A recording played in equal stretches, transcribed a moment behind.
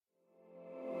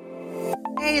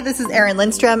Hey, this is Erin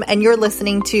Lindstrom, and you're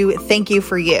listening to Thank You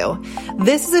For You.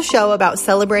 This is a show about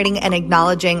celebrating and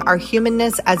acknowledging our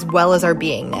humanness as well as our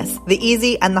beingness, the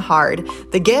easy and the hard,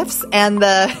 the gifts and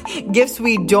the gifts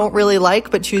we don't really like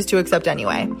but choose to accept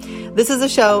anyway. This is a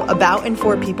show about and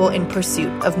for people in pursuit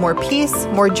of more peace,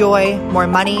 more joy, more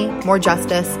money, more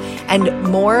justice, and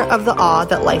more of the awe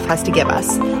that life has to give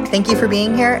us. Thank you for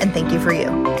being here, and thank you for you.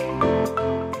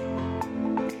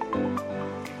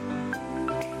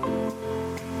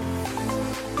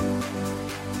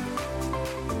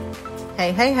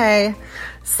 Hey.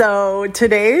 So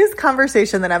today's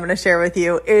conversation that I'm going to share with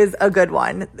you is a good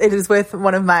one. It is with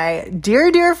one of my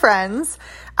dear friends,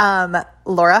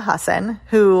 Laura Hassan,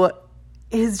 who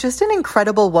is just an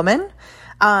incredible woman,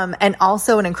 and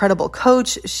also an incredible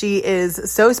coach. She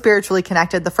is so spiritually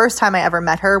connected. The first time I ever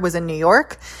met her was in New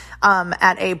York,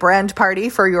 at a brand party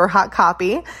for Your Hot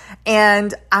Copy.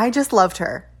 And I just loved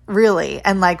her. Really.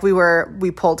 And like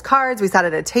we pulled cards, we sat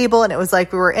at a table, and it was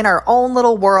like we were in our own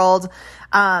little world,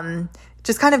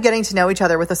 just kind of getting to know each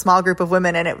other with a small group of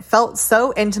women. And it felt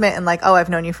so intimate and like, oh, I've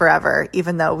known you forever,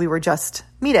 even though we were just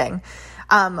meeting.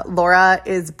 Laura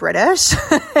is British.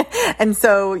 And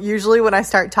so usually when I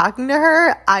start talking to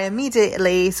her, I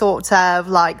immediately sort of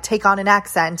like take on an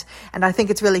accent, and I think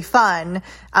it's really fun.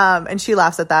 And she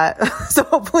laughs at that. So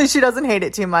hopefully she doesn't hate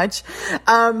it too much.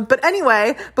 But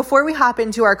anyway, before we hop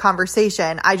into our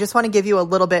conversation, I just want to give you a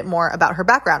little bit more about her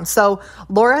background. So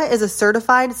Laura is a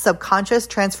certified subconscious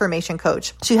transformation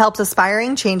coach. She helps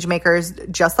aspiring change makers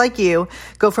just like you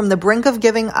go from the brink of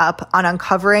giving up on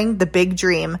uncovering the big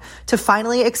dream to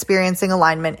finally experiencing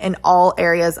alignment in all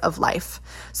areas of life.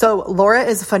 So Laura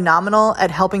is phenomenal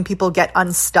at helping people get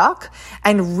unstuck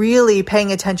and really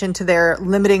paying attention to their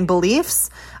limiting beliefs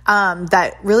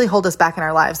that really hold us back in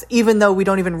our lives, even though we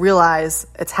don't even realize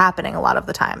it's happening a lot of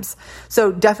the times.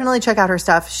 So definitely check out her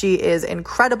stuff. She is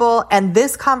incredible. And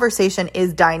this conversation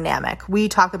is dynamic. We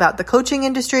talk about the coaching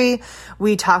industry.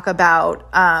 We talk about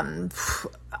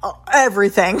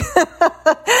everything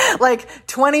like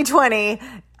 2020,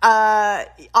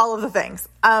 all of the things.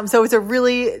 So it's a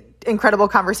really incredible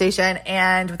conversation.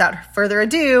 And without further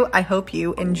ado, I hope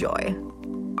you enjoy.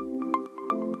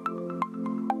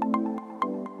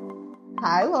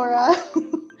 Hi, Laura.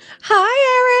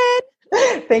 Hi,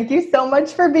 Erin. Thank you so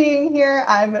much for being here.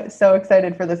 I'm so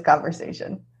excited for this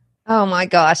conversation. Oh my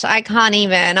gosh, I can't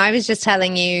even. I was just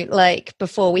telling you, like,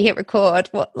 before we hit record,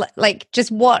 what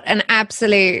an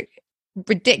absolute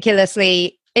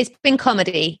ridiculously, it's been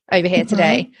comedy over here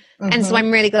today. Mm-hmm. And so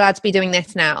I'm really glad to be doing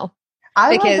this now.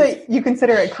 I love that you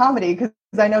consider it comedy, because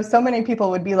I know so many people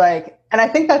would be like, and I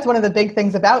think that's one of the big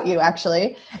things about you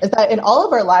actually, is that in all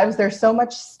of our lives, there's so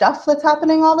much stuff that's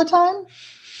happening all the time.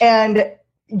 And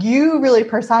you really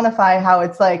personify how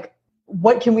it's like,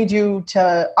 what can we do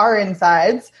to our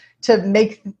insides to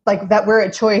make like that we're a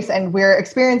choice and we're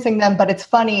experiencing them, but it's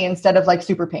funny instead of like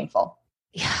super painful.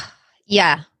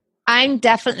 Yeah. I'm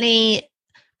definitely,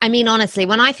 I mean, honestly,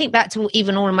 when I think back to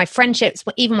even all of my friendships,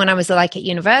 even when I was like at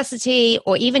university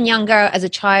or even younger as a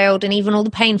child, and even all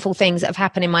the painful things that have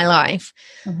happened in my life,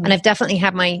 and I've definitely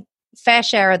had my fair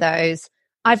share of those,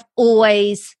 I've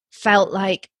always felt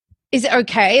like, is it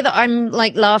okay that I'm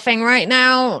like laughing right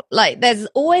now? Like there's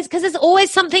always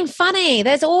something funny.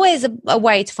 There's always a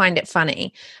way to find it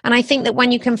funny. And I think that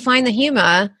when you can find the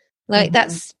humor, like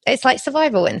it's like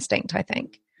survival instinct, I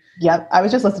think. Yep. I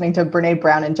was just listening to Brene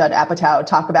Brown and Judd Apatow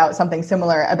talk about something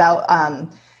similar about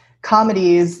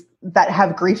comedies that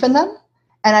have grief in them.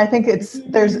 And I think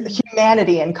there's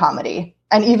humanity in comedy.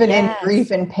 And even in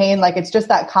grief and pain, like it's just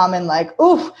that common, like,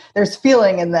 oof, there's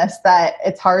feeling in this that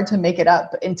it's hard to make it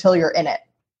up until you're in it.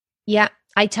 Yeah,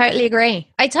 I totally agree.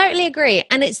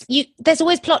 And there's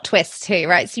always plot twists too,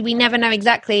 right? So we never know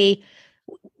exactly.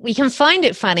 We can find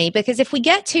it funny because if we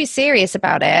get too serious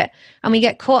about it and we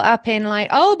get caught up in like,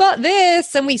 oh, but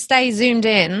this, and we stay zoomed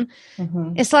in,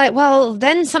 it's like, well,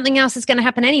 then something else is going to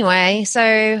happen anyway.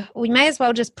 So we may as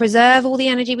well just preserve all the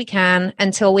energy we can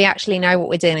until we actually know what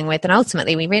we're dealing with. And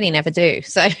ultimately, we really never do.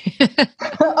 So,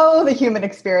 oh, the human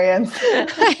experience.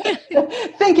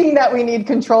 Thinking that we need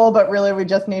control, but really we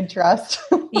just need trust.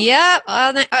 Yeah.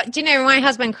 Do you know, my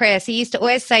husband, Chris, he used to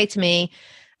always say to me,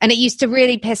 and it used to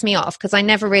really piss me off because I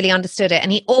never really understood it.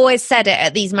 And he always said it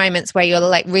at these moments where you're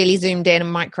like really zoomed in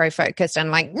and micro focused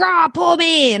and like, rah, poor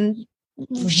me. And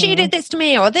she did this to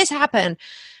me or this happened.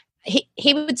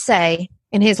 He would say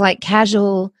in his like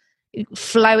casual,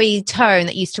 flowy tone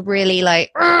that used to really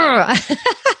like,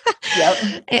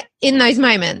 in those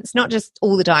moments, not just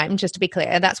all the time, just to be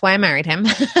clear, that's why I married him,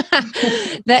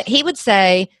 that he would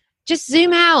say, just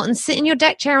zoom out and sit in your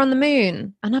deck chair on the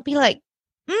moon. And I'd be like,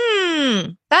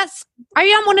 I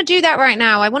don't want to do that right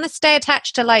now. I want to stay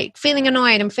attached to like feeling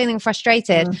annoyed and feeling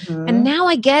frustrated. Mm-hmm. And now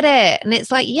I get it. And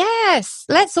it's like, yes,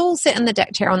 let's all sit in the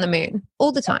deck chair on the moon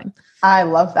all the time. I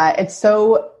love that. It's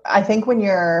so, I think when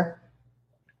you're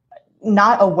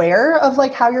not aware of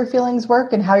like how your feelings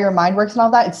work and how your mind works and all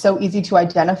that, it's so easy to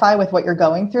identify with what you're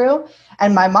going through.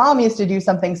 And my mom used to do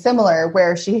something similar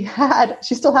where she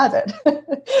still has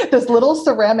it, this little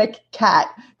ceramic cat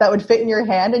that would fit in your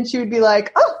hand. And she would be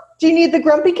like, oh, do you need the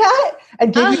grumpy cat?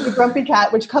 And give you the grumpy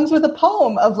cat, which comes with a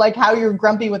poem of like how you're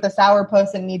grumpy with a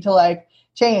sourpuss and need to like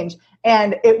change.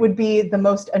 And it would be the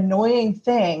most annoying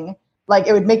thing. Like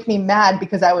it would make me mad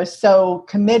because I was so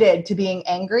committed to being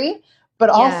angry. But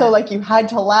also like you had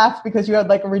to laugh because you had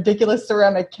like a ridiculous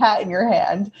ceramic cat in your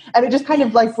hand. And it just kind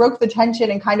of like broke the tension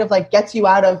and kind of like gets you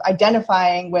out of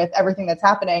identifying with everything that's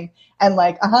happening and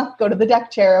like, go to the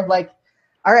deck chair of like,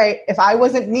 all right, if I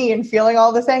wasn't me and feeling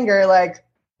all this anger, like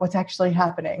what's actually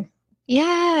happening?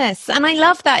 Yes. And I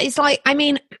love that. It's like, I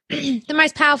mean, the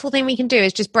most powerful thing we can do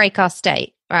is just break our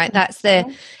state, right? It's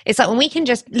like when we can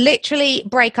just literally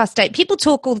break our state. People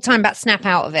talk all the time about snap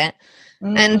out of it.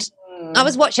 Mm-hmm. And I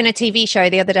was watching a TV show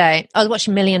the other day. I was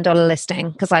watching $1 Million Listing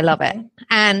because I love it.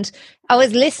 And I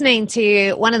was listening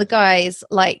to one of the guys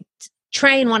like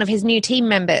train one of his new team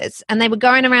members, and they were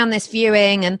going around this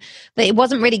viewing and it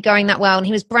wasn't really going that well. And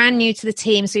he was brand new to the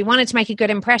team. So he wanted to make a good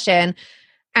impression.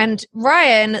 And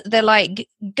Ryan, the like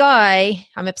guy,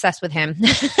 I'm obsessed with him.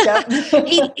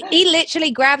 he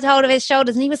literally grabbed hold of his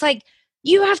shoulders and he was like,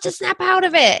 you have to snap out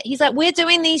of it. He's like, we're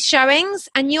doing these showings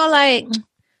and you're like,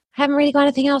 haven't really got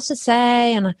anything else to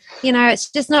say. And, it's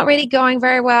just not really going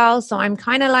very well. So I'm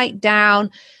kind of like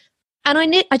down. And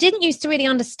I didn't used to really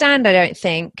understand, I don't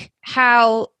think,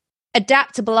 how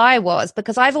adaptable I was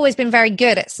because I've always been very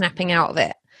good at snapping out of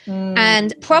it.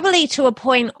 And probably to a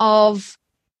point of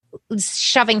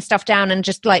shoving stuff down and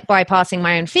just like bypassing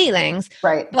my own feelings.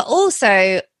 Right. But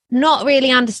also not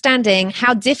really understanding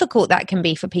how difficult that can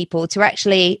be for people to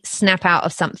actually snap out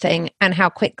of something and how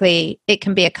quickly it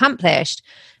can be accomplished.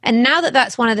 And now that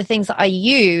that's one of the things that I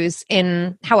use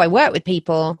in how I work with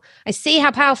people, I see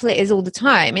how powerful it is all the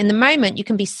time. In the moment, you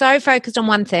can be so focused on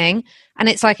one thing, and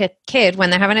it's like a kid when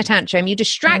they're having a tantrum, you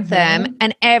distract them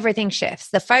and everything shifts.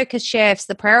 The focus shifts,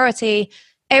 the priority,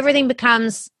 everything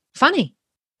becomes funny.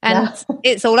 And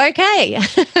it's all okay.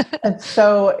 It's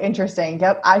so interesting.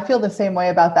 Yep. I feel the same way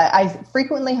about that. I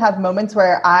frequently have moments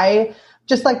where I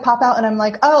just like pop out and I'm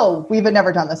like, oh, we've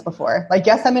never done this before. Like,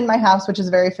 yes, I'm in my house, which is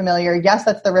very familiar. Yes,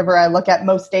 that's the river I look at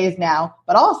most days now.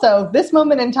 But also this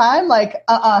moment in time, like,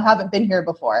 haven't been here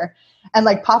before. And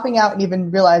like popping out and even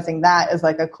realizing that is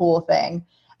like a cool thing.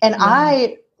 And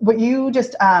what you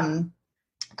just kind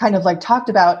of like talked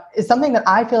about is something that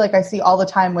I feel like I see all the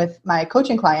time with my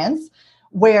coaching clients,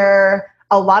 where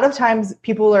a lot of times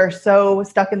people are so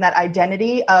stuck in that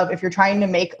identity of if you're trying to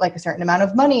make like a certain amount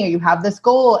of money or you have this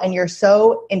goal and you're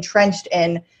so entrenched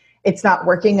in it's not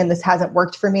working and this hasn't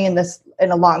worked for me in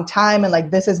a long time. And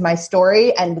like, this is my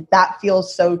story. And that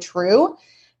feels so true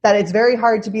that it's very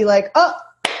hard to be like, oh,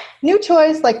 new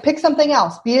choice, like pick something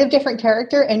else, be a different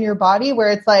character in your body where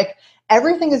it's like,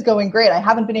 everything is going great. I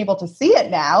haven't been able to see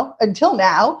it until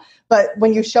now. But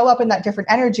when you show up in that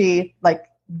different energy, like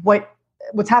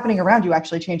what's happening around you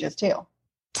actually changes too.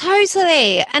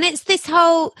 Totally. And it's this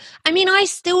whole, I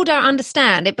still don't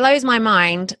understand. It blows my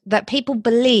mind that people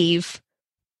believe,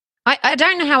 I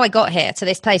don't know how I got here to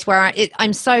this place where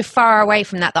I'm so far away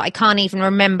from that I can't even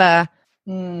remember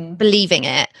believing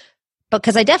it,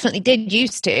 because I definitely did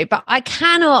used to, but I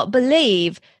cannot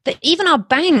believe that even our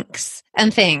banks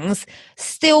and things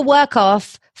still work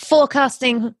off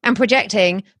forecasting and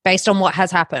projecting based on what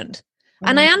has happened.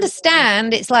 And I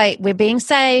understand it's like we're being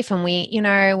safe and we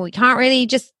can't really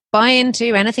just buy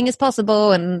into anything is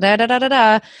possible and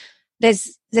da-da-da-da-da.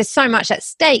 There's so much at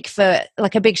stake for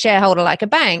like a big shareholder like a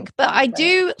bank. But I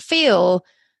do feel,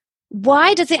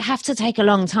 why does it have to take a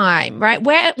long time, right?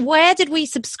 Where did we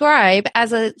subscribe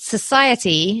as a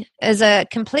society, as a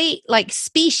complete like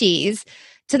species,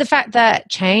 to the fact that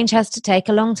change has to take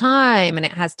a long time and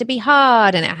it has to be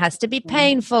hard and it has to be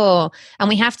painful and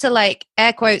we have to like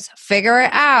air quotes figure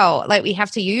it out, like we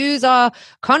have to use our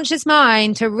conscious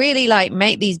mind to really like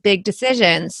make these big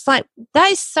decisions. It's like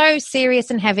that is so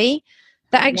serious and heavy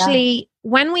that actually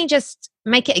when we just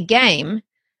make it a game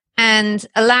and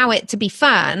allow it to be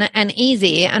fun and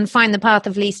easy and find the path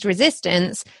of least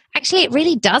resistance, actually it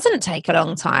really doesn't take a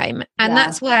long time. And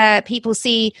that's where people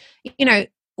see,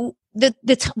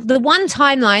 the one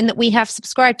timeline that we have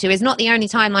subscribed to is not the only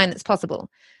timeline that's possible.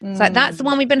 It's like that's the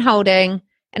one we've been holding,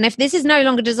 and if this is no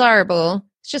longer desirable,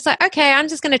 It's just like, okay, I'm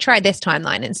just going to try this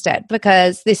timeline instead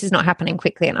because this is not happening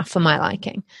quickly enough for my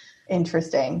liking.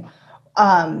 Interesting.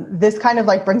 This kind of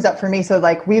like brings up for me. So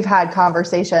like we've had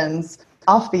conversations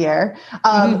off the air,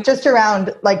 just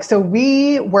around like, so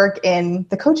we work in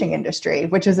the coaching industry,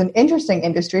 which is an interesting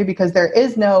industry because there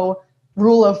is no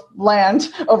rule of land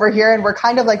over here. And we're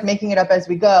kind of like making it up as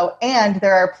we go. And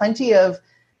there are plenty of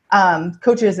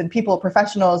coaches and people,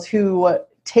 professionals who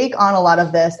take on a lot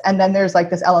of this. And then there's like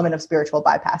this element of spiritual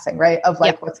bypassing, right? Of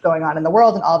like what's going on in the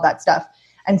world and all of that stuff.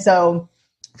 And so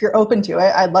if you're open to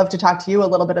it, I'd love to talk to you a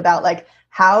little bit about like,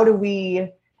 how do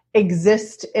we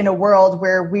exist in a world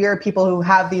where we are people who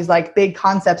have these like big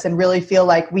concepts and really feel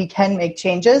like we can make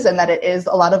changes and that it is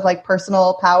a lot of like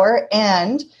personal power,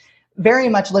 and very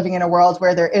much living in a world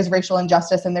where there is racial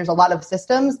injustice and there's a lot of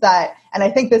systems that, and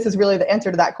I think this is really the answer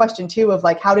to that question too, of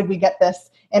like, how did we get this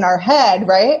in our head,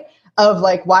 right? Of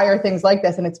like, why are things like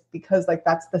this? And it's because like,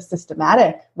 that's the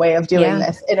systematic way of doing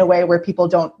this in a way where people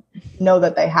don't know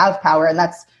that they have power. And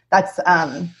that's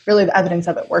really the evidence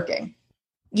of it working.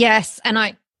 Yes. And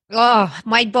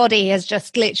my body has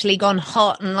just literally gone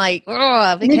hot and like,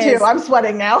 because me too. I'm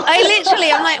sweating now.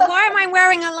 I'm like, why am I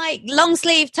wearing a like long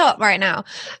sleeve top right now?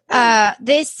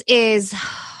 This is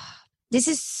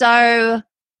so,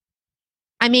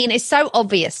 I mean, it's so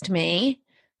obvious to me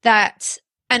that,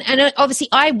 and obviously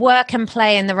I work and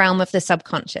play in the realm of the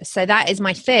subconscious. So that is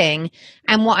my thing.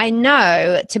 And what I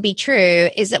know to be true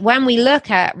is that when we look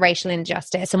at racial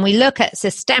injustice and we look at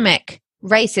systemic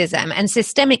racism and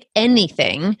systemic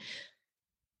anything,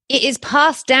 it is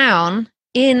passed down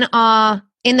in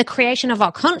the creation of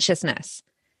our consciousness.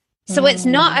 So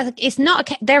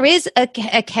there is a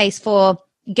case for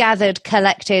gathered,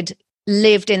 collected,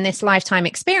 lived in this lifetime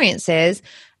experiences,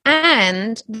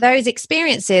 and those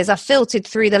experiences are filtered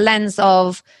through the lens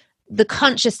of the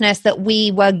consciousness that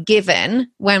we were given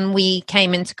when we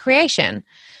came into creation.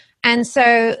 And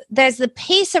so there's the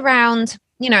piece around,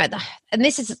 and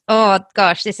this is,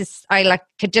 I like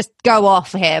could just go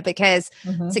off here because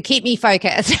to keep me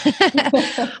focused.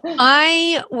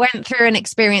 I went through an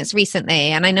experience recently,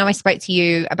 and I know I spoke to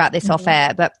you about this off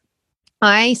air, but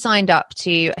I signed up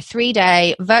to a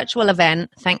 3-day virtual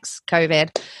event, thanks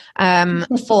COVID,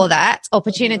 for that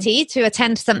opportunity to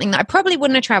attend something that I probably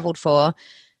wouldn't have traveled for.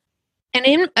 And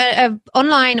in an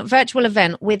online virtual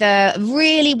event with a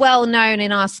really well-known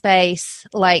in our space,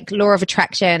 like law of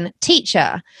attraction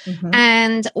teacher.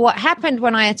 And what happened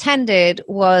when I attended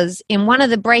was in one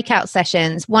of the breakout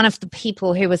sessions, one of the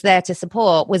people who was there to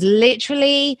support was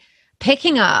literally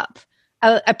picking up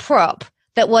a prop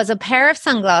that was a pair of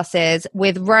sunglasses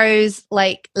with rose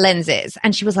like lenses.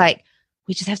 And she was like,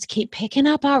 we just have to keep picking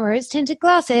up our rose tinted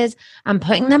glasses and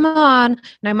putting them on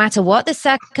no matter what the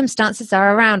circumstances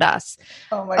are around us.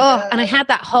 Oh my God. And I had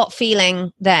that hot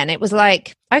feeling then. It was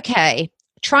like, okay,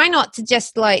 try not to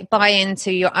just like buy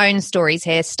into your own stories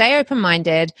here. Stay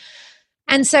open-minded.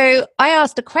 And so I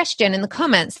asked a question in the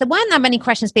comments. There weren't that many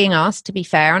questions being asked, to be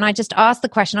fair. And I just asked the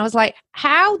question. I was like,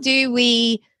 how do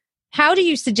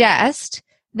you suggest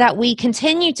that we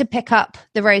continue to pick up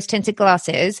the rose-tinted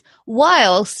glasses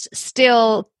whilst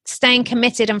still staying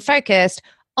committed and focused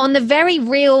on the very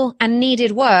real and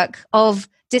needed work of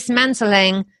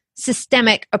dismantling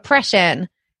systemic oppression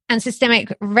and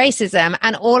systemic racism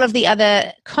and all of the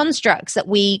other constructs that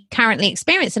we currently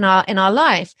experience in our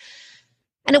life?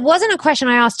 And it wasn't a question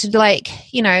I asked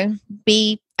to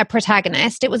be a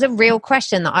protagonist. It was a real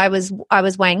question that I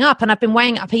was weighing up, and I've been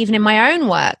weighing up even in my own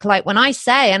work. Like when I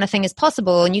say anything is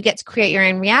possible and you get to create your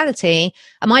own reality,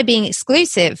 am I being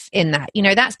exclusive in that?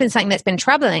 That's been something that's been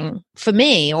troubling for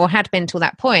me, or had been till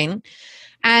that point.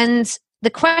 And the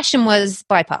question was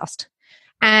bypassed.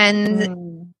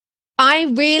 And I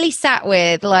really sat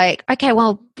with like, okay,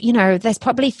 well, there's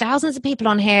probably thousands of people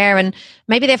on here and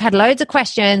maybe they've had loads of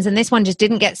questions and this one just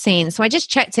didn't get seen. So I just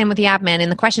checked in with the admin in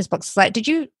the questions box. It's like, did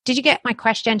you get my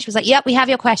question? She was like, yep, we have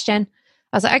your question.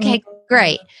 I was like, okay,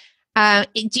 great.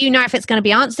 Do you know if it's going to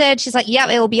be answered? She's like, yeah,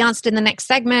 it will be answered in the next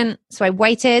segment. So I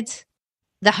waited.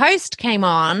 The host came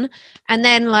on and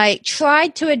then like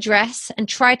tried to address and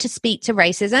tried to speak to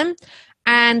racism,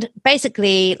 and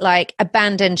basically like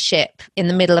abandoned ship in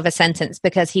the middle of a sentence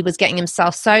because he was getting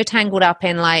himself so tangled up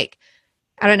in like,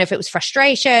 I don't know if it was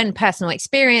frustration, personal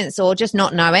experience, or just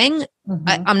not knowing.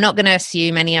 I'm not going to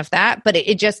assume any of that, but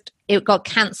it got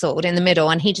cancelled in the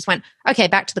middle, and he just went, okay,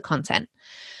 back to the content.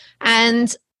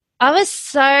 And I was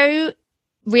so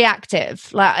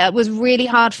reactive. Like it was really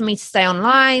hard for me to stay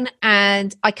online,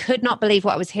 and I could not believe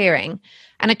what I was hearing.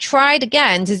 And I tried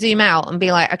again to zoom out and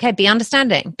be like, okay, be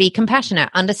understanding, be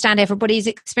compassionate, understand everybody's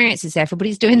experiences.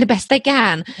 Everybody's doing the best they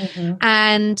can.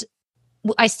 And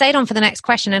I stayed on for the next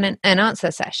question and an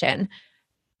answer session.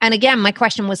 And again, my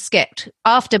question was skipped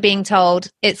after being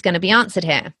told it's going to be answered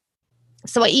here.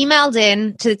 So I emailed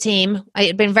in to the team. I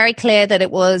had been very clear that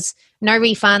it was no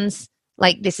refunds.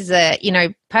 Like, this is a,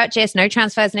 purchase, no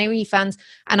transfers, no refunds.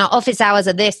 And our office hours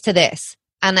are this to this.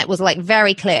 And it was like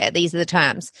very clear. These are the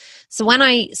terms. So when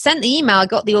I sent the email, I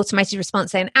got the automated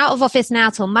response saying, out of office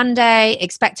now till Monday,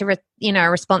 expect a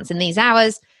response in these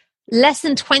hours. Less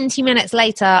than 20 minutes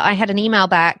later, I had an email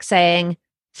back saying,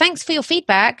 thanks for your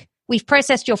feedback. We've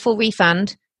processed your full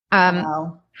refund.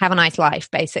 Wow. Have a nice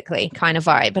life, basically, kind of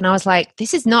vibe. And I was like,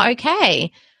 this is not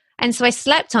okay. And so I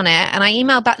slept on it and I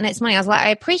emailed back next morning. I was like, I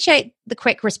appreciate the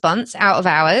quick response out of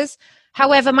hours.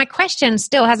 However, my question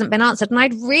still hasn't been answered. And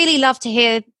I'd really love to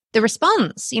hear the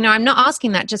response. I'm not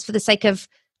asking that just for the sake of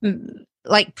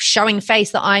like showing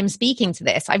face that I'm speaking to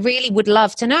this. I really would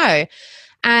love to know.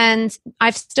 And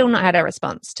I've still not had a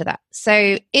response to that.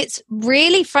 So it's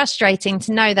really frustrating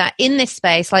to know that in this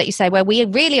space, like you say, where we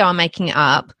really are making it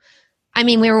up. I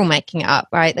mean, we're all making it up,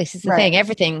 right? This is the thing.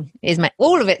 Everything is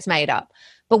all of it's made up,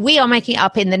 but we are making it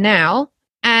up in the now,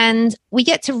 and we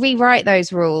get to rewrite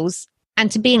those rules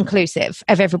and to be inclusive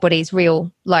of everybody's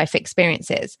real life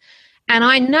experiences. And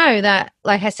I know that,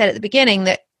 like I said at the beginning,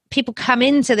 that people come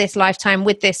into this lifetime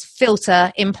with this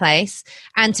filter in place.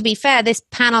 And to be fair, this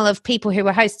panel of people who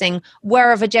were hosting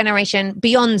were of a generation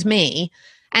beyond me.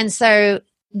 And so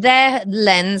their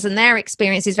lens and their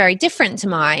experience is very different to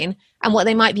mine. And what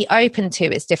they might be open to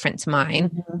is different to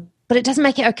mine. But it doesn't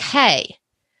make it okay.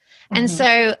 And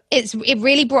so it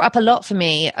really brought up a lot for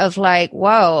me of like,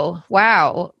 whoa,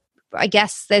 wow, I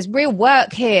guess there's real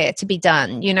work here to be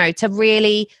done, to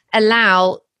really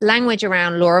allow language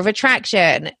around law of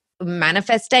attraction,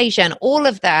 manifestation, all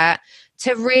of that,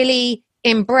 to really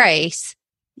embrace,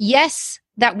 yes,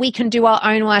 that we can do our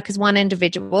own work as one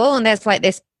individual. And there's like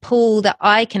this pool that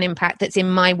I can impact that's in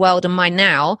my world and my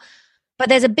now. But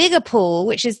there's a bigger pool,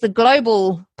 which is the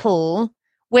global pool,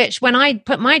 which when I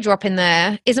put my drop in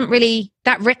there, isn't really,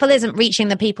 that ripple isn't reaching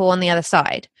the people on the other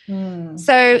side.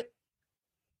 So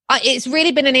it's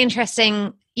really been an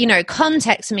interesting,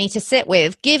 context for me to sit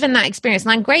with, given that experience.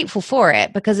 And I'm grateful for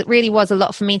it because it really was a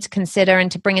lot for me to consider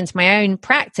and to bring into my own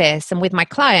practice and with my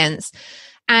clients.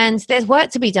 And there's work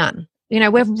to be done.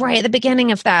 We're right at the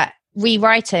beginning of that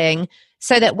rewriting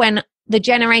so that when the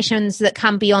generations that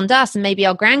come beyond us and maybe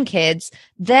our grandkids,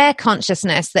 their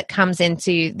consciousness that comes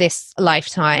into this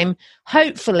lifetime,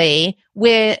 hopefully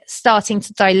we're starting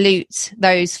to dilute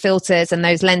those filters and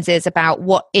those lenses about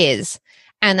what is,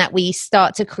 and that we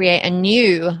start to create a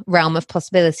new realm of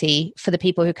possibility for the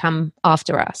people who come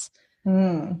after us.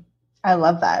 I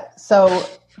love that. So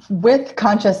with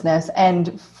consciousness,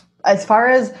 and as far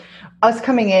as us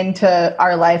coming into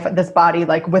our life, this body,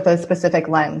 like with a specific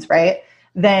lens, right?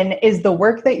 Then is the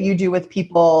work that you do with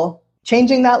people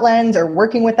changing that lens or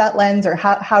working with that lens, or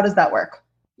how does that work?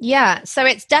 Yeah. So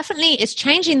it's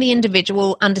changing the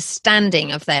individual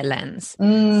understanding of their lens.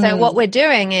 So what we're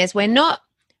doing is we're not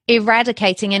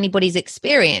eradicating anybody's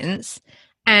experience,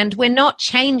 and we're not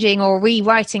changing or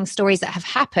rewriting stories that have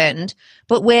happened,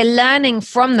 but we're learning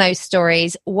from those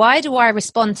stories. Why do I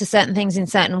respond to certain things in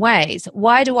certain ways?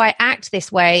 Why do I act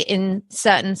this way in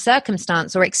certain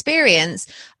circumstance or experience?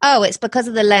 Oh, it's because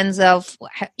of the lens of,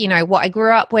 what I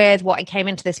grew up with, what I came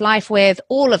into this life with.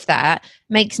 All of that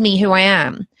makes me who I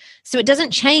am. So it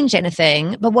doesn't change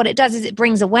anything, but what it does is it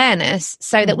brings awareness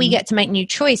so that we get to make new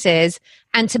choices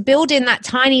and to build in that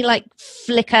tiny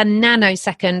flicker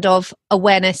nanosecond of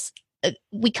awareness.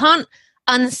 We can't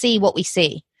unsee what we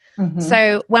see.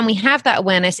 So when we have that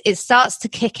awareness, it starts to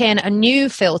kick in a new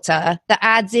filter that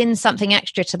adds in something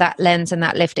extra to that lens and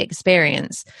that lived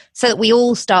experience, so that we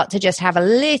all start to just have a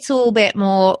little bit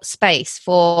more space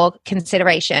for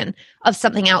consideration of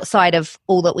something outside of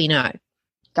all that we know.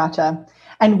 Gotcha.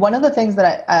 And one of the things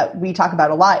that we talk about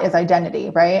a lot is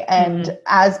identity, right? And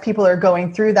as people are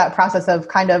going through that process of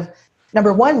kind of,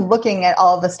 number one, looking at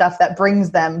all of the stuff that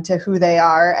brings them to who they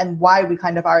are and why we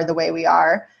kind of are the way we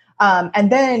are.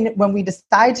 And then when we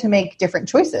decide to make different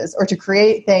choices or to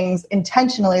create things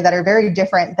intentionally that are very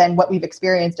different than what we've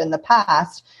experienced in the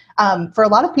past, for a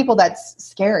lot of people, that's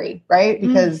scary, right?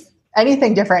 Because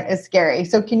anything different is scary.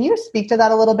 So can you speak to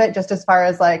that a little bit, just as far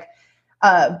as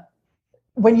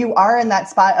when you are in that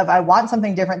spot of, I want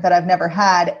something different that I've never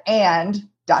had, and ...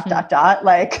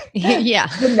 Yeah.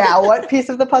 The now what piece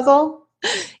of the puzzle?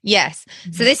 Yes.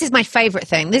 So this is my favorite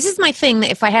thing. This is my thing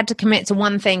that if I had to commit to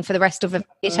one thing for the rest of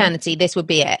eternity, this would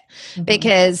be it.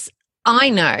 Because I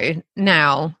know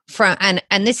now and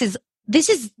this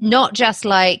is not just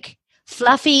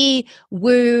fluffy,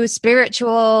 woo,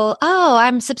 spiritual. Oh,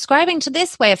 I'm subscribing to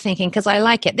this way of thinking because I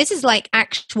like it. This is like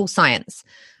actual science,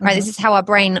 right? This is how our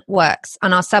brain works,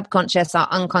 and our subconscious, our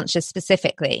unconscious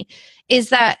specifically, is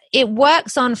that it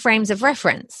works on frames of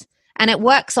reference and it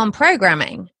works on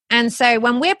programming. And so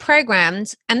when we're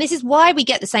programmed, and this is why we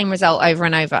get the same result over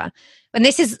and over. And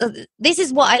this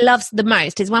is what I love the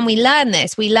most, is when we learn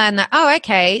this, we learn that, oh,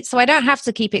 okay, so I don't have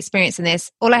to keep experiencing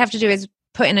this. All I have to do is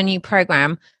put in a new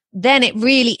program. Then it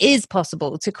really is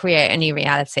possible to create a new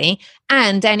reality,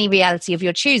 and any reality of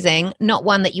your choosing, not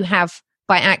one that you have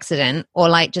by accident or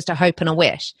like just a hope and a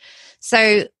wish.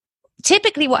 So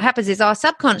typically what happens is our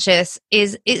subconscious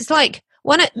it's like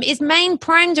its main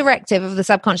prime directive of the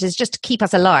subconscious is just to keep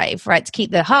us alive, right? To keep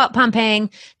the heart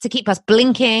pumping, to keep us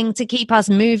blinking, to keep us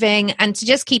moving, and to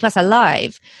just keep us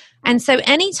alive. And so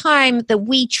anytime that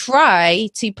we try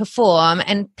to perform,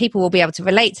 and people will be able to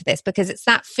relate to this because it's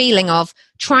that feeling of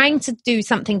trying to do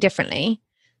something differently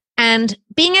and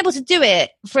being able to do it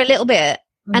for a little bit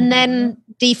and then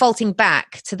defaulting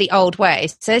back to the old way.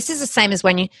 So this is the same as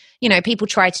when you know, people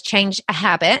try to change a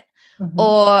habit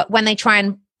or when they try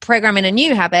and program in a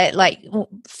new habit like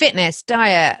fitness,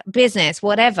 diet, business,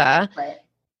 whatever. Right.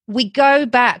 We go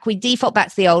back, we default back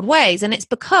to the old ways. And it's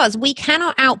because we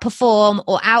cannot outperform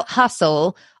or out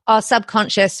hustle our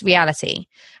subconscious reality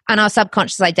and our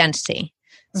subconscious identity.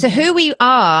 So who we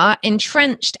are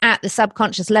entrenched at the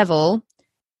subconscious level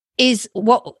is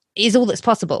what is all that's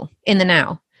possible in the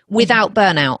now without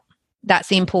burnout. That's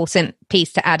the important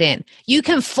piece to add in. You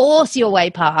can force your way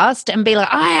past and be like,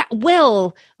 I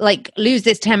will like lose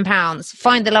this 10 pounds,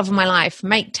 find the love of my life,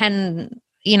 make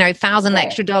 10,000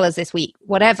 extra dollars this week,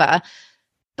 whatever.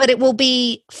 But it will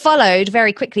be followed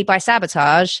very quickly by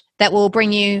sabotage that will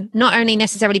bring you not only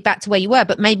necessarily back to where you were,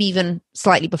 but maybe even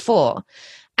slightly before.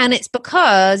 And it's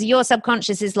because your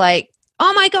subconscious is like,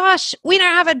 oh my gosh, we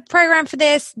don't have a program for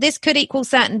this. This could equal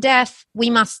certain death. We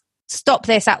must stop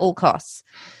this at all costs.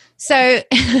 So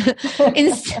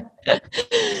it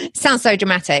sounds so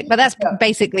dramatic, but that's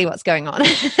basically what's going on.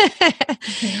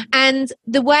 And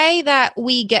the way that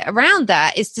we get around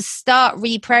that is to start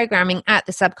reprogramming at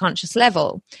the subconscious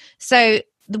level. So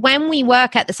when we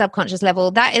work at the subconscious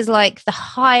level, that is like the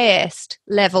highest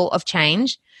level of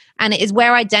change, and it is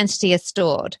where identity is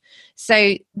stored.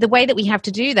 So the way that we have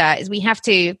to do that is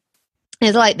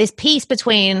there's like this piece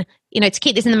between, to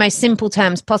keep this in the most simple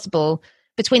terms possible,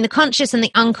 between the conscious and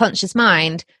the unconscious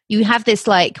mind, you have this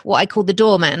like what I call the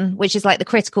doorman, which is like the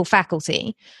critical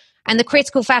faculty. And the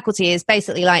critical faculty is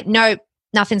basically like, nope,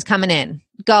 nothing's coming in,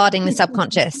 guarding the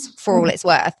subconscious for all it's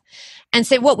worth. And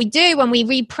so what we do when we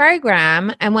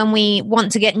reprogram and when we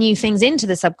want to get new things into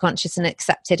the subconscious and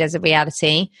accept it as a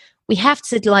reality, we have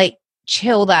to like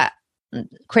chill that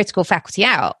critical faculty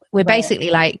out. We're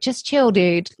basically like, just chill,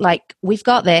 dude. Like, we've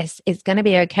got this. It's going to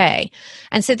be okay.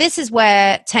 And so this is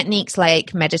where techniques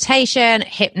like meditation,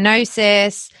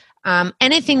 hypnosis,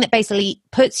 anything that basically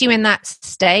puts you in that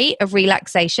state of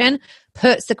relaxation,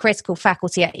 puts the critical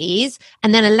faculty at ease,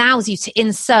 and then allows you to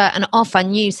insert and offer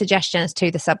new suggestions to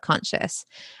the subconscious.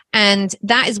 And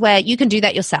that is where you can do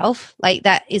that yourself. Like,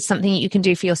 that is something you can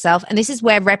do for yourself. And this is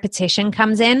where repetition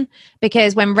comes in,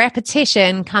 because when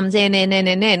repetition comes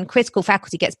in, critical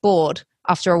faculty gets bored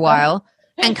after a while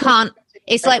and can't.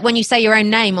 It's like when you say your own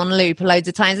name on loop loads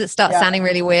of times, it starts sounding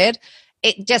really weird.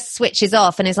 It just switches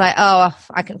off and it's like, oh,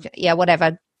 I can,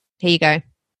 whatever. Here you go.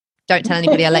 Don't tell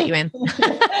anybody, I'll let you in.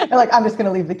 You're like, I'm just going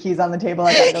to leave the keys on the table.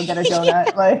 I got to go get a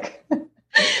donut. Like,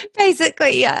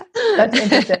 basically, yeah. That's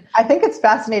interesting. I think it's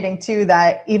fascinating too,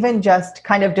 that even just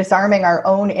kind of disarming our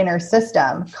own inner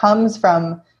system comes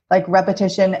from like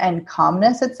repetition and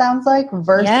calmness, it sounds like,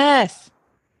 versus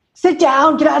sit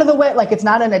down, get out of the way. Like, it's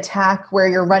not an attack where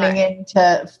you're running in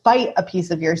to fight a piece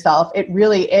of yourself. It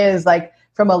really is like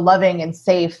from a loving and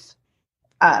safe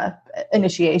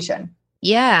initiation.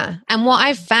 Yeah. And what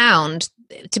I've found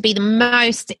to be the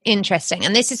most interesting,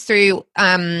 and this is through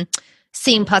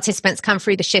seeing participants come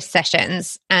through the shift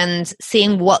sessions and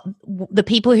seeing what the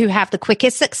people who have the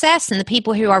quickest success and the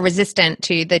people who are resistant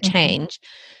to the change,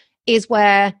 is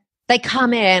where they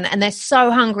come in and they're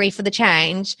so hungry for the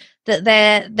change that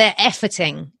they're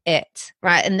efforting it,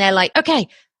 right? And they're like, okay,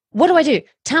 what do I do?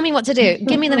 Tell me what to do.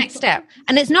 Give me the next step.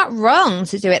 And it's not wrong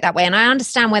to do it that way. And I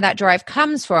understand where that drive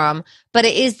comes from, but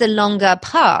it is the longer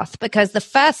path, because the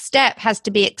first step has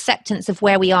to be acceptance of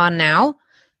where we are now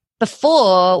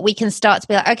before we can start to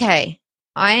be like, okay,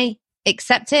 I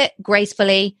accept it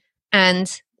gracefully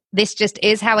and this just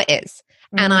is how it is.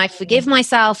 And I forgive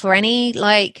myself for any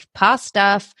like past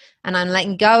stuff, and I'm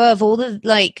letting go of all the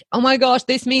like, oh my gosh,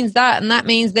 this means that and that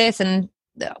means this, and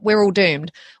we're all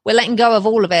doomed. We're letting go of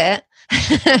all of it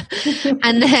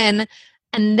and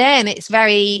then it's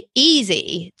very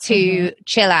easy to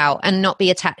chill out and not be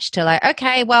attached to like,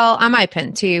 okay, well, I'm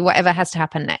open to whatever has to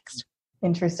happen next.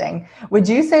 Interesting. Would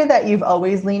you say that you've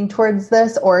always leaned towards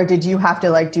this, or did you have to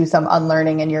like do some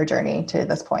unlearning in your journey to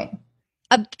this point?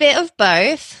 A bit of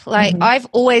both. Like I've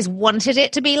always wanted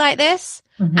it to be like this.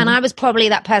 And I was probably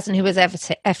that person who was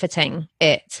efforting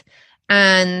it.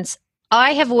 And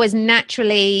I have always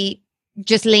naturally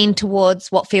just leaned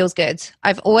towards what feels good.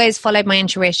 I've always followed my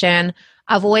intuition.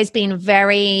 I've always been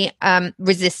very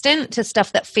resistant to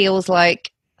stuff that feels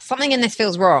like something in this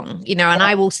feels wrong, and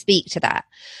I will speak to that.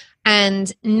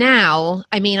 And now,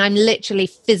 I mean, I'm literally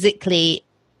physically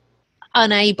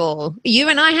unable. You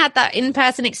and I had that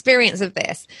in-person experience of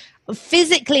this.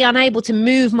 Physically unable to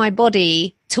move my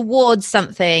body towards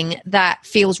something that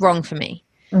feels wrong for me.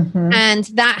 And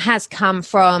that has come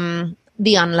from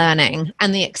the unlearning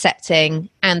and the accepting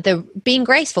and the being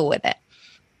graceful with it.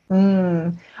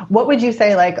 What would you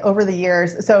say, like, over the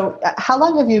years? So how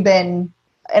long have you been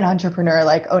an entrepreneur,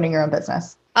 like owning your own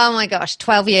business? Oh my gosh,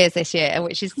 12 years this year,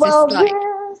 which is just like,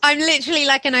 I'm literally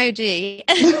like an OG.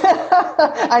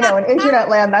 I know, in internet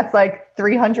land, that's like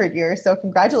 300 years. So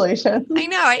congratulations. I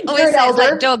know. I always say it's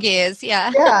like dog years.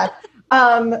 Yeah. Yeah.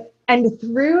 And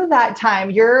through that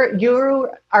time, you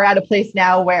are at a place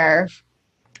now where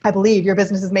I believe your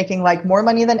business is making like more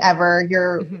money than ever.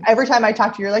 Every time I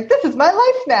talk to you, you're like, this is my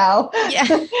life now,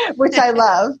 which I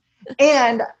love.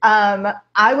 And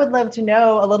I would love to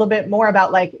know a little bit more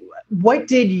about like, what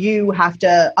did you have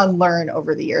to unlearn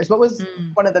over the years? What was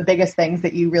one of the biggest things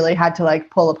that you really had to like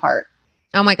pull apart?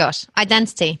 Oh my gosh.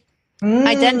 Identity.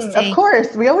 Identity. Of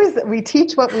course. We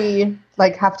teach what we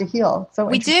like have to heal. So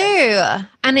we do.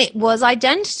 And it was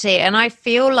identity. And I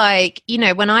feel like,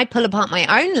 when I pull apart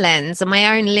my own lens and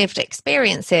my own lived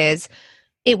experiences,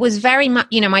 it was very much,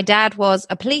 my dad was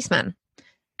a policeman.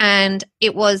 And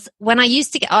it was when I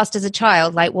used to get asked as a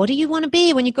child, like, what do you want to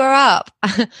be when you grow up?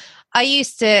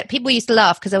 People used to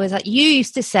laugh because I was like, you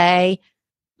used to say,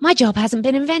 my job hasn't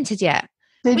been invented yet.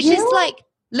 Which is like,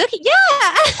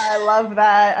 I love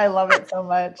that. I love it so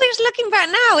much. Just looking back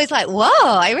now, it's like, whoa,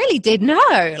 I really did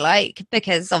know. Like,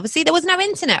 because obviously there was no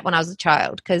internet when I was a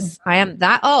child because I am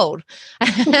that old.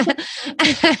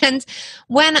 and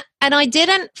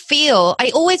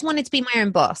I always wanted to be my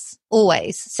own boss,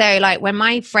 always. So like when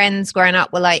my friends growing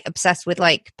up were like obsessed with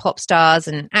like pop stars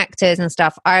and actors and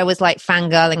stuff, I was like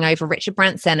fangirling over Richard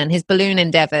Branson and his balloon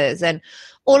endeavors and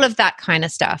all of that kind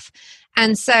of stuff.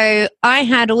 And so I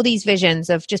had all these visions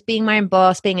of just being my own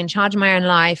boss, being in charge of my own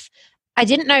life. I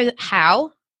didn't know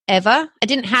how, ever. I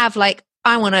didn't have like,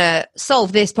 I want to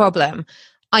solve this problem.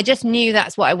 I just knew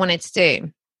that's what I wanted to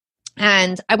do.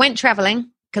 And I went traveling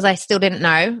because I still didn't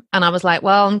know. And I was like,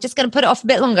 well, I'm just going to put it off a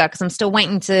bit longer because I'm still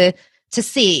waiting to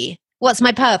see what's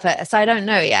my purpose. I don't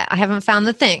know yet. I haven't found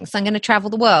the thing. So I'm going to travel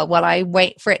the world while I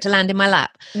wait for it to land in my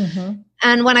lap.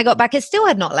 And when I got back, it still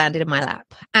had not landed in my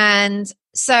lap. And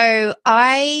so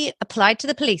I applied to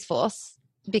the police force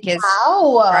because,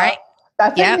 right?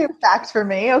 That's a new fact for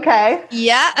me. Okay.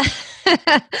 Yeah.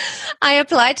 I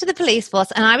applied to the police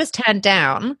force and I was turned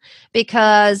down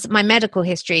because my medical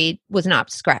history was not up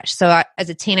to scratch. So as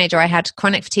a teenager, I had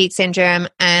chronic fatigue syndrome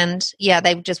and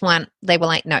they were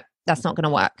like, no, that's not going to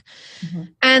work.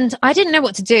 And I didn't know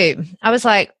what to do. I was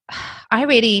like, I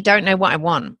really don't know what I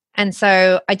want. And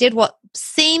so I did what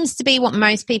seems to be what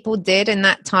most people did in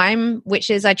that time, which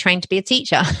is I trained to be a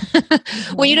teacher.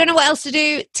 When you don't know what else to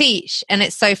do, teach. And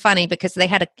it's so funny because they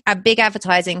had a big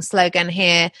advertising slogan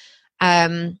here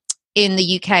in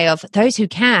the UK of those who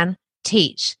can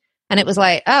teach. And it was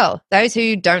like, oh, those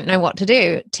who don't know what to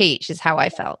do, teach is how I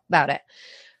felt about it.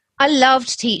 I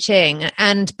loved teaching.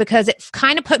 And because it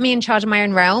kind of put me in charge of my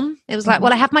own realm, it was like,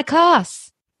 well, I have my class.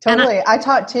 Totally. I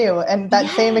taught too. And that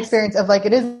same experience of like,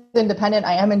 it is independent.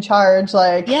 I am in charge.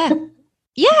 Like, yeah.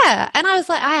 And I was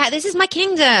like, this is my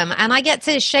kingdom and I get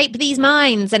to shape these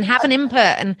minds and have an input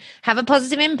and have a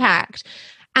positive impact.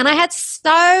 And I had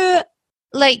so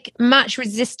like much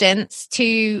resistance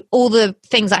to all the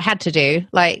things I had to do,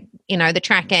 like, the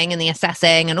tracking and the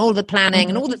assessing and all the planning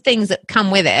and all the things that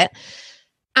come with it.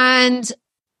 And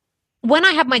when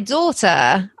I had my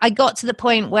daughter, I got to the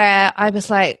point where I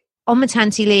was like, on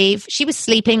maternity leave, she was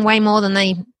sleeping way more than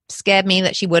they scared me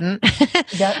that she wouldn't.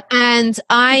 And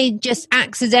I just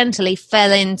accidentally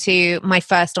fell into my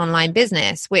first online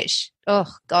business, which,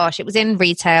 oh gosh, it was in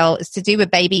retail. It's to do with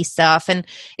baby stuff. And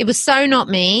it was so not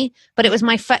me, but it was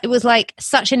it was like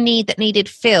such a need that needed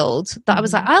filled that I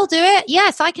was like, I'll do it.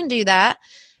 Yes, I can do that.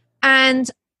 And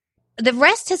the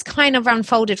rest has kind of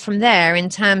unfolded from there in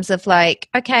terms of like,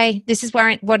 okay, this is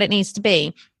what it needs to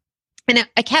be. And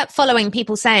I kept following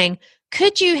people saying,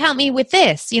 could you help me with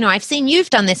this? I've seen you've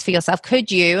done this for yourself.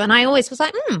 Could you? And I always was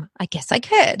like, I guess I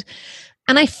could.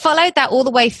 And I followed that all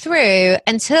the way through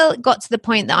until it got to the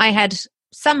point that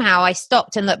I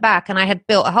stopped and looked back, and I had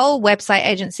built a whole website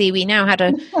agency. We now had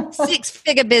a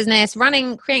 6-figure business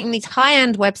creating these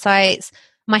high-end websites.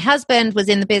 My husband was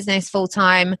in the business full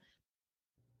time.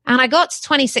 And I got to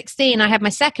 2016, I had my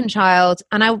second child,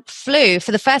 and I flew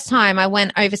for the first time. I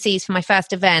went overseas for my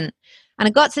first event, and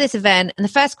I got to this event, and the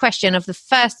first question of this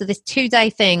 2-day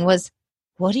thing was,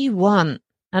 what do you want?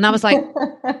 And I was like,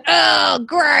 oh,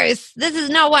 gross. This is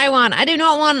not what I want. I do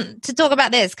not want to talk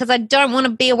about this because I don't want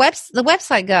to be the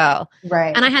website girl.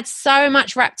 Right. And I had so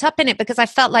much wrapped up in it because I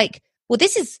felt like, well,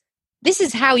 this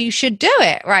is how you should do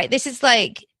it, right? This is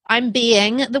like, I'm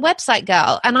being the website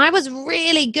girl. And I was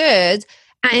really good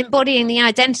at embodying the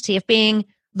identity of being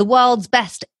the world's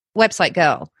best website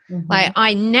girl. Mm-hmm. Like,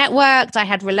 I networked, I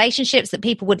had relationships that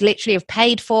people would literally have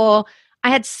paid for. I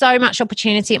had so much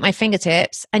opportunity at my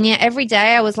fingertips. And yet every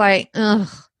day I was like, ugh,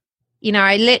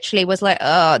 I literally was like,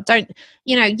 oh, don't,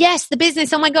 yes, the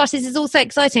business, oh my gosh, this is all so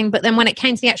exciting. But then when it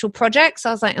came to the actual projects,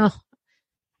 I was like, oh.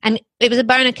 And it was a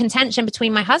bone of contention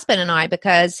between my husband and I,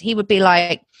 because he would be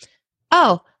like,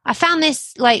 oh, I found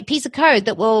this like piece of code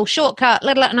that will shortcut,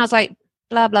 and I was like,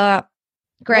 blah, blah,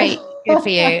 great. Good for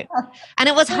you. And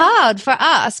it was hard for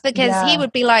us because he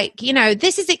would be like,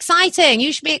 this is exciting.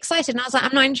 You should be excited. And I was like,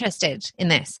 I'm not interested in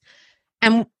this.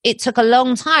 And it took a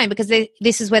long time because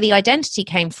this is where the identity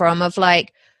came from of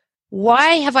like,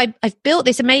 why have I've built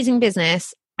this amazing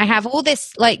business. I have all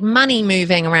this like money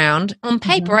moving around on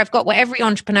paper. I've got what every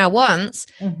entrepreneur wants.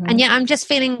 And yet I'm just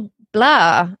feeling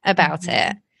blah about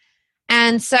it.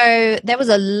 And so there was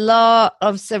a lot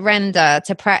of surrender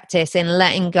to practice in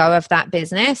letting go of that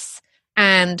business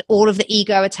and all of the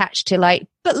ego attached to like,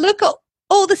 but look at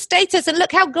all the status and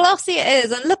look how glossy it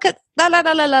is and look at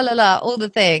all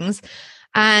the things.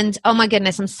 And oh my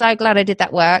goodness, I'm so glad I did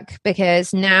that work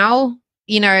because now,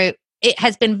 it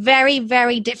has been very,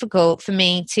 very difficult for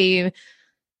me to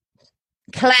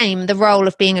claim the role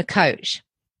of being a coach.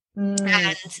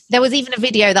 And there was even a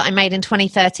video that I made in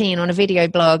 2013 on a video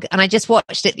blog, and I just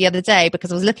watched it the other day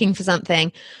because I was looking for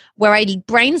something where I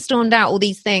brainstormed out all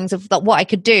these things of what I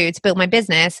could do to build my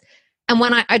business. And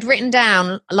when I'd written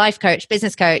down life coach,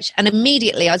 business coach, and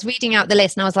immediately I was reading out the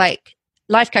list and I was like,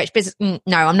 life coach, business,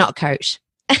 no, I'm not a coach.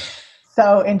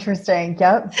 So interesting.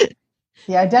 Yep.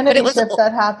 The identity shift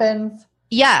that happens.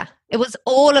 Yeah. It was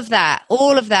all of that.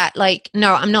 Like,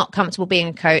 no, I'm not comfortable being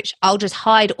a coach. I'll just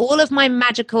hide all of my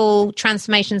magical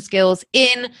transformation skills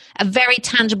in a very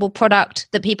tangible product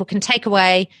that people can take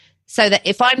away so that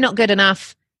if I'm not good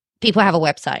enough, people have a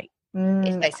website.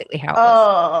 It's basically how it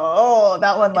was. Oh,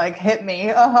 that one like hit me.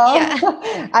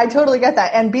 Yeah. I totally get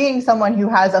that. And being someone who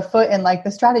has a foot in like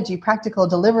the strategy, practical,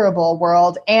 deliverable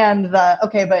world and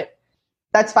but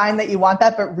that's fine that you want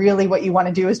that, but really what you want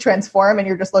to do is transform, and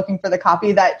you're just looking for the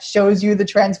copy that shows you the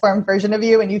transformed version of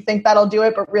you, and you think that'll do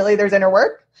it, but really there's inner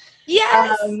work.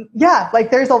 Yes.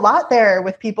 Like there's a lot there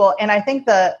with people. And I think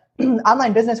the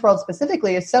online business world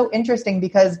specifically is so interesting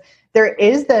because there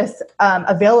is this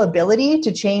availability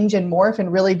to change and morph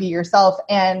and really be yourself.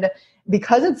 And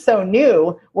because it's so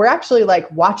new, we're actually like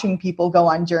watching people go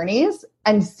on journeys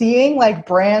and seeing like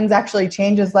brands actually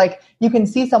changes. Like you can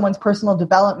see someone's personal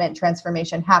development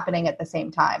transformation happening at the same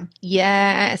time.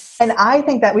 Yes. And I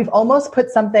think that we've almost put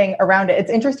something around it. It's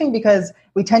interesting because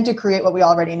we tend to create what we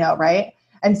already know, right?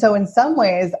 And so in some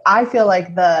ways, I feel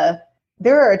like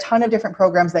there are a ton of different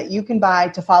programs that you can buy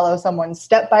to follow someone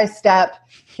step by step.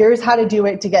 Here's how to do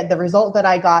it to get the result that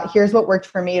I got. Here's what worked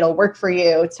for me. It'll work for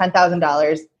you. It's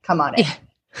 $10,000. Come on in.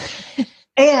 Yeah.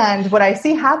 And what I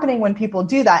see happening when people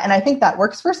do that, and I think that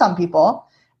works for some people,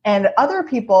 and other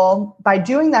people, by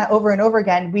doing that over and over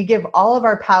again, we give all of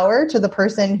our power to the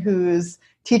person who's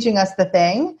teaching us the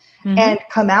thing and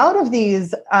come out of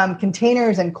these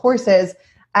containers and courses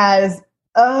as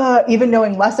even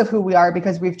knowing less of who we are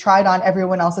because we've tried on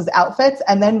everyone else's outfits.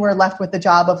 And then we're left with the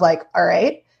job of like, all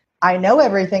right, I know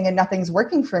everything and nothing's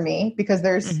working for me because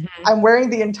I'm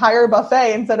wearing the entire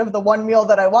buffet instead of the one meal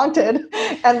that I wanted.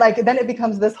 And like, then it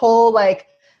becomes this whole like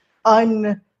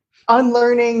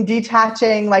unlearning,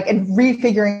 detaching, like, and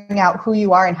refiguring out who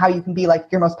you are and how you can be like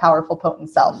your most powerful,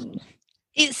 potent self.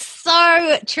 It's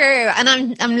so true.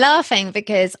 And I'm laughing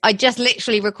because I just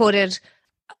literally recorded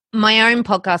my own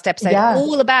podcast episode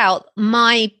all about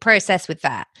my process with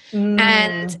that.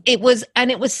 And it was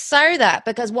so that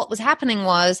because what was happening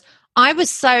was I was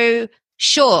so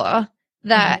sure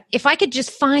that if I could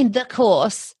just find the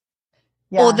course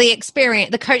or the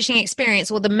experience, the coaching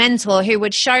experience, or the mentor who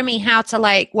would show me how to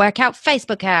like work out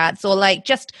Facebook ads or like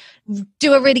just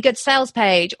do a really good sales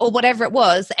page or whatever it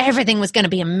was, everything was going to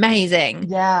be amazing.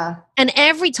 Yeah. And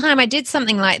every time I did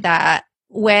something like that,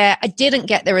 where I didn't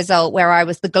get the result, where I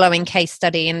was the glowing case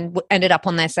study and ended up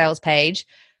on their sales page,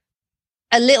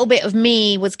 a little bit of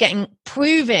me was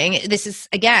proving this is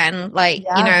again, like,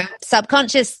 you know,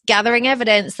 subconscious gathering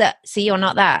evidence that, see, you're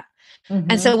not that.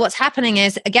 And so what's happening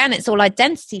is, again, it's all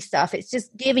identity stuff. It's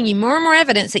just giving you more and more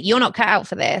evidence that you're not cut out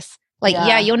for this. Like,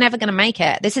 you're never going to make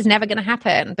it. This is never going to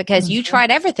happen because you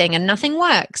tried everything and nothing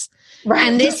works. Right.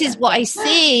 And this is what I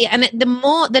see. And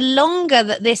the longer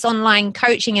that this online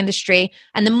coaching industry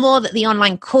and the more that the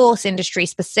online course industry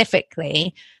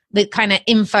specifically, the kind of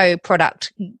info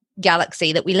product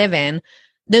galaxy that we live in,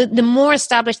 the more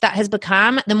established that has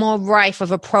become, the more rife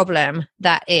of a problem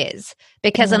that is.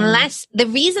 Because unless the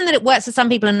reason that it works for some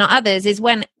people and not others is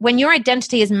when your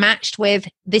identity is matched with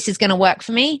this is going to work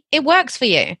for me, it works for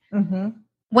you.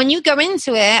 When you go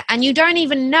into it and you don't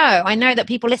even know, I know that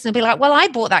people listen and be like, well, I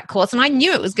bought that course and I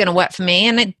knew it was going to work for me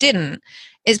and it didn't.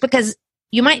 It's because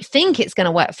you might think it's going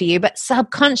to work for you, but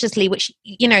subconsciously, which,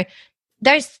 you know,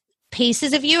 those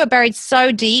pieces of you are buried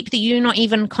so deep that you're not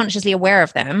even consciously aware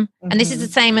of them. And this is the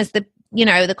same as the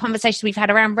conversations we've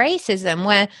had around racism,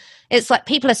 where it's like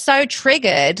people are so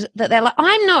triggered that they're like,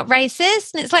 I'm not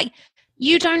racist. And it's like,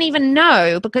 you don't even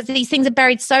know, because these things are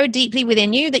buried so deeply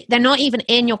within you that they're not even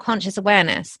in your conscious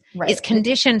awareness. Right. It's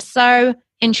conditioned so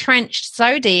entrenched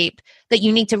so deep that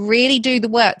you need to really do the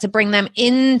work to bring them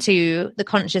into the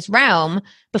conscious realm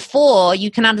before you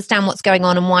can understand what's going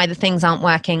on and why the things aren't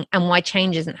working and why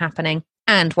change isn't happening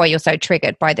and why you're so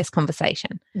triggered by this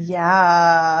conversation.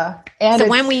 Yeah. And so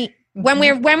when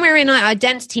we're in an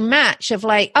identity match of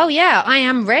like, oh yeah, I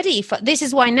am ready for this,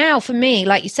 is why now for me,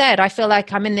 like you said, I feel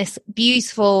like I'm in this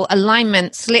beautiful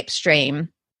alignment slipstream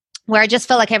where I just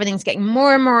feel like everything's getting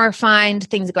more and more refined,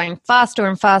 things are going faster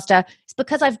and faster. It's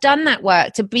because I've done that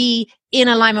work to be in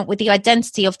alignment with the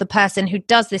identity of the person who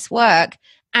does this work.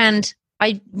 And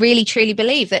I really, truly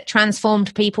believe that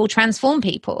transformed people transform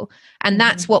people. And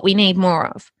that's what we need more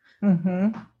of.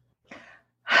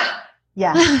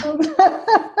 Yeah.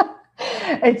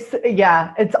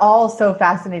 It's all so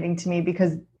fascinating to me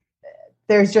because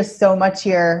there's just so much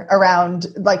here around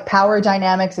like power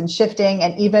dynamics and shifting.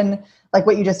 And even like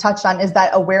what you just touched on is that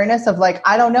awareness of like,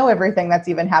 I don't know everything that's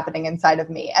even happening inside of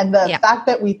me. And the fact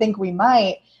that we think we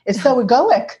might is so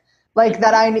egoic, like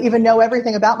that I even know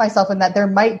everything about myself and that there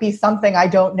might be something I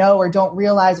don't know or don't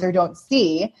realize or don't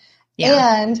see.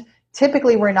 Yeah. And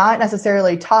typically we're not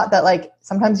necessarily taught that like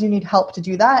sometimes you need help to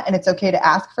do that and it's okay to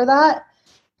ask for that.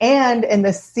 And in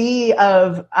the sea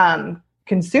of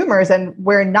consumers and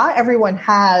where not everyone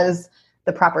has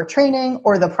the proper training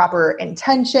or the proper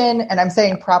intention, and I'm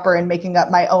saying proper and making up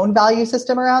my own value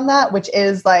system around that, which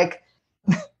is like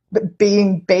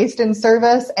being based in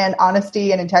service and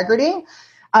honesty and integrity.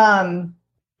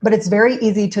 But it's very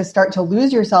easy to start to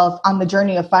lose yourself on the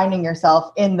journey of finding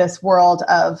yourself in this world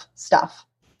of stuff.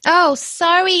 Oh,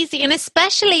 so easy. And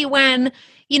especially when,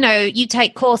 you know, you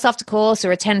take course after course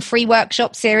or attend free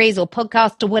workshop series or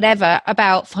podcast or whatever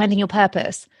about finding your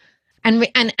purpose.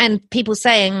 And people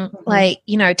saying like,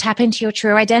 you know, tap into your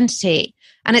true identity.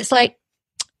 And it's like,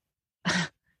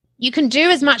 you can do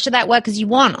as much of that work as you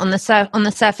want on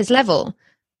the surface level.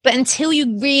 But until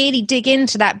you really dig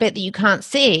into that bit that you can't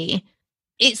see,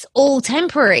 it's all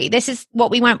temporary. This is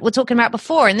what we're talking about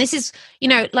before. And this is, you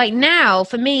know, like now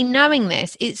for me knowing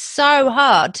this, it's so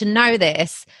hard to know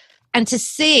this and to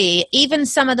see even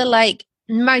some of the like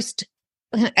most,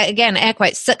 again, air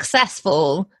quotes,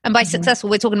 successful. And by successful,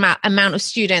 we're talking about amount of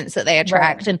students that they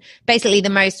attract and basically the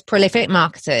most prolific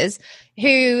marketers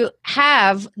who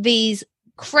have these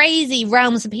crazy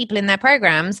realms of people in their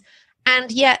programs.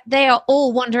 And yet they are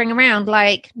all wandering around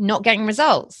like not getting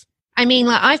results. I mean,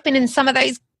 like I've been in some of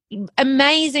those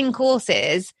amazing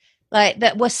courses like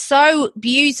that were so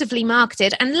beautifully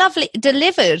marketed and lovely,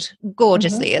 delivered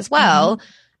gorgeously as well.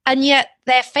 And yet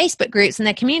their Facebook groups and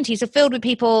their communities are filled with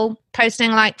people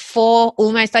posting like 4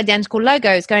 almost identical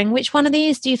logos going, which one of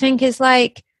these do you think is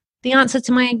like the answer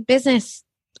to my business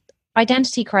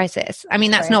identity crisis? I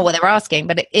mean, that's not what they're asking,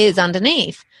 but it is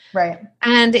underneath. Right.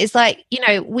 And it's like, you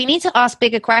know, we need to ask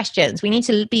bigger questions. We need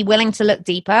to be willing to look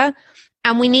deeper.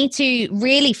 And we need to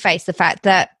really face the fact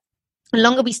that the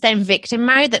longer we stay in victim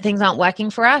mode, that things aren't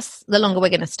working for us, the longer we're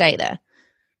going to stay there.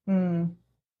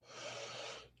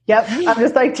 Yep. I'm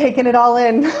just like taking it all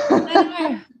in.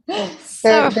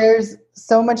 So There's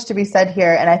so much to be said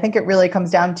here. And I think it really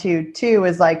comes down to, too,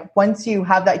 is like, once you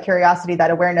have that curiosity,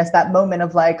 that awareness, that moment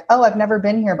of like, oh, I've never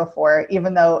been here before,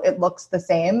 even though it looks the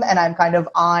same and I'm kind of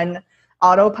on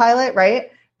autopilot,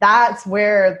 right? That's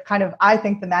where kind of, I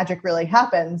think the magic really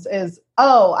happens is,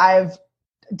 oh, I've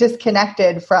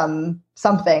disconnected from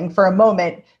something for a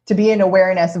moment to be in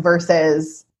awareness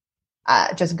versus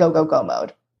just go, go, go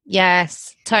mode.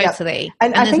 yes, totally. Yep.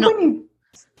 And I think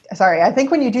I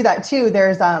think when you do that too,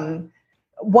 there's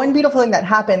one beautiful thing that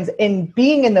happens in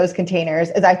being in those containers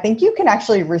is I think you can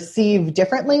actually receive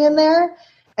differently in there.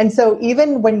 And so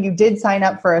even when you did sign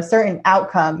up for a certain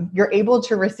outcome, you're able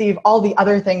to receive all the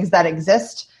other things that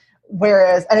exist.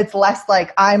 Whereas, and it's less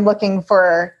like I'm looking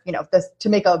for, this to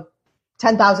make a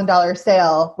 $10,000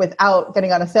 sale without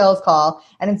getting on a sales call.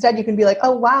 And instead you can be like,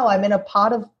 oh, wow, I'm in a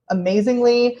pot of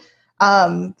amazingly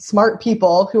smart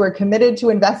people who are committed to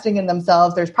investing in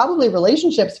themselves. There's probably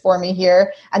relationships for me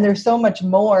here. And there's so much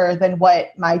more than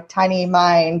what my tiny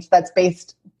mind that's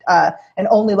based and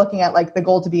only looking at like the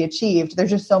goal to be achieved.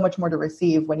 There's just so much more to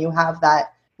receive when you have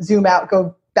that zoom out,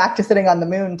 go back to sitting on the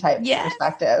moon type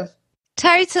perspective.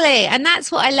 Totally. And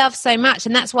that's what I love so much.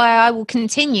 And that's why I will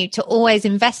continue to always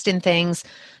invest in things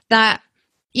that,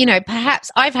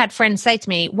 perhaps I've had friends say to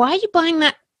me, why are you buying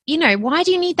that? Why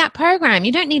do you need that program?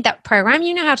 You don't need that program.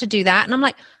 You know how to do that. And I'm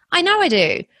like, I know I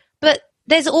do, but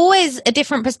there's always a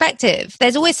different perspective.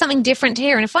 There's always something different to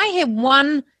hear. And if I hear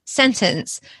one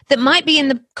sentence that might be in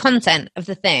the content of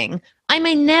the thing, I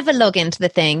may never log into the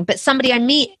thing, but somebody I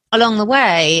meet along the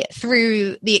way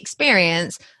through the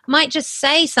experience might just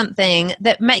say something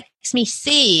that makes me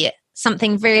see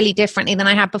something really differently than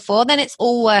I had before, then it's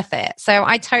all worth it. So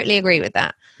I totally agree with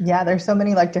that. Yeah, there's so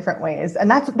many like different ways. And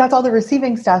that's all the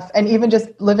receiving stuff and even just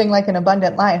living like an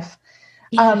abundant life.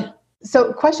 Yeah.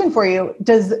 So question for you,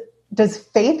 does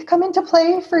faith come into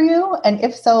play for you? And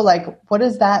if so, like, what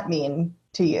does that mean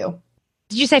to you?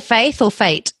 Did you say faith or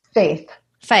fate? Faith.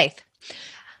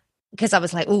 Because I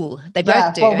was like, ooh, they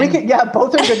both do. Well,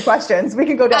 both are good questions. We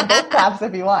can go down both paths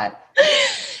if you want.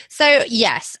 So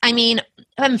yes, I mean,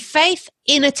 faith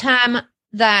in a term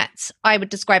that I would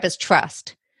describe as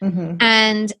trust. Mm-hmm.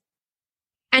 And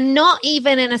not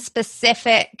even in a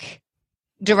specific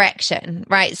direction,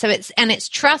 right? So it's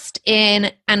trust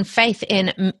in and faith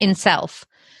in self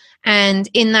and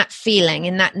in that feeling,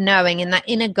 in that knowing, in that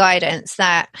inner guidance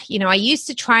that, I used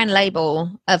to try and label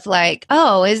of like,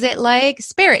 oh, is it like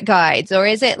spirit guides or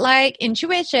is it like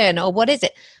intuition or what is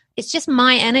it? It's just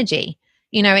my energy.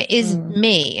 It is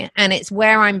me and it's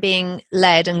where I'm being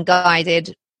led and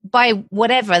guided by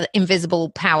whatever invisible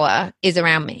power is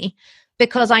around me,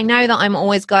 because I know that I'm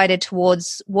always guided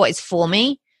towards what is for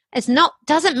me.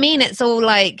 Doesn't mean it's all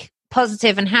like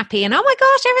positive and happy and, oh my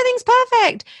gosh, everything's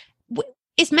perfect.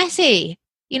 It's messy.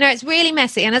 It's really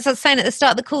messy. And as I was saying at the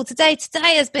start of the call today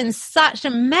has been such a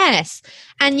mess.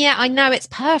 And yet I know it's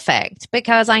perfect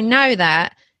because I know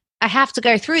that I have to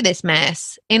go through this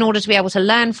mess in order to be able to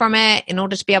learn from it, in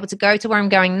order to be able to go to where I'm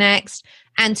going next,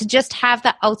 and to just have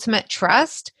that ultimate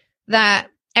trust that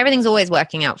everything's always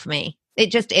working out for me. It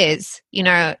just is,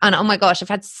 and oh my gosh, I've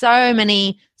had so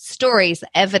many stories that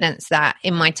evidence that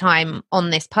in my time on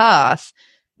this path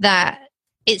that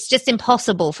it's just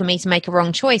impossible for me to make a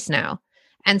wrong choice now.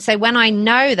 And so when I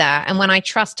know that and when I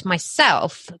trust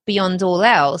myself beyond all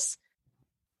else,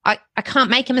 I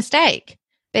can't make a mistake.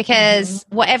 Because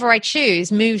whatever I choose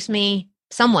moves me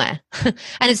somewhere.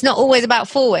 And it's not always about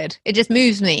forward. It just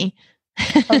moves me.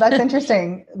 Oh, that's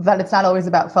interesting that it's not always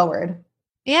about forward.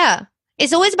 Yeah.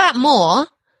 It's always about more.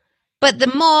 But the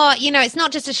more, it's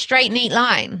not just a straight, neat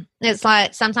line. It's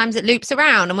like sometimes it loops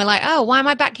around and we're like, oh, why am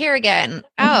I back here again?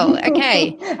 Oh,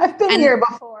 okay. I've been here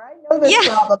before. I know this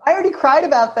problem. I already cried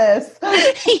about this.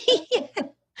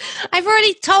 I've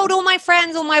already told all my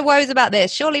friends all my woes about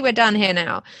this. Surely we're done here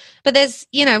now. But there's,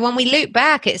 when we loop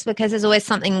back, it's because there's always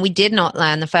something we did not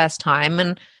learn the first time.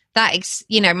 And that,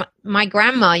 my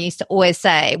grandma used to always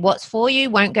say, what's for you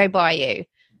won't go by you.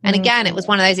 And again, it was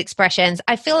one of those expressions.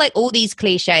 I feel like all these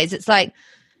cliches, it's like,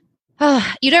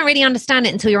 you don't really understand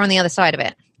it until you're on the other side of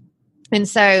it. And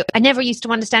so I never used to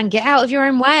understand, get out of your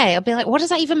own way. I'd be like, what does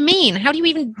that even mean? How do you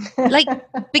even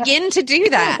begin to do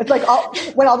that? It's like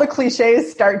when all the cliches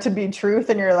start to be truth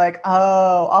and you're like,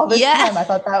 oh, all this time I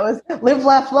thought that was live,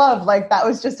 laugh, love. Like that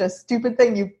was just a stupid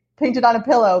thing you painted on a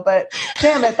pillow, but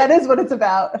damn it, that is what it's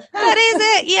about. That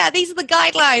is it. Yeah, these are the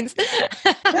guidelines.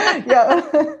 Yeah.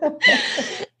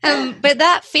 But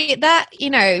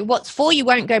that, what's for you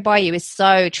won't go by you is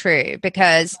so true,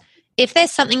 because if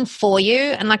there's something for you,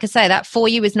 and like I say, that for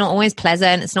you is not always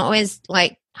pleasant. It's not always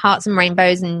like hearts and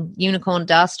rainbows and unicorn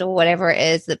dust or whatever it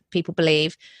is that people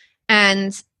believe.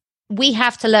 And we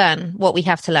have to learn what we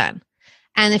have to learn.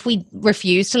 And if we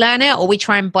refuse to learn it or we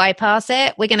try and bypass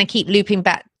it, we're going to keep looping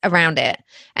back around it.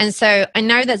 And so I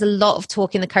know there's a lot of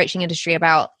talk in the coaching industry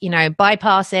about,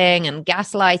 bypassing and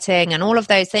gaslighting and all of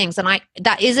those things. And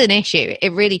that is an issue.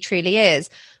 It really, truly is.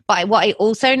 But what I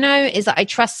also know is that I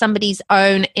trust somebody's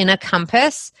own inner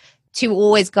compass to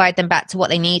always guide them back to what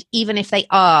they need, even if they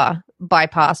are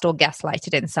bypassed or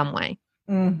gaslighted in some way.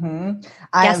 Mm-hmm.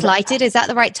 Gaslighted, is that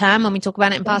the right term when we talk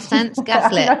about it in past tense?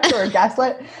 Gaslit. I'm not sure.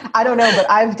 Gaslit? I don't know, but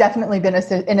I've definitely been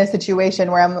in a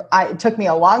situation where it took me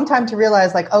a long time to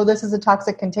realize like, oh, this is a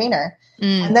toxic container.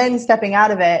 And then stepping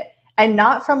out of it, and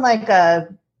not from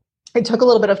it took a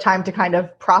little bit of time to kind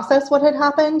of process what had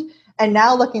happened. And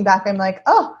now looking back, I'm like,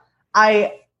 oh,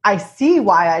 I see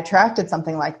why I attracted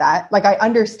something like that. Like I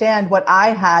understand what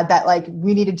I had that like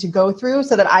we needed to go through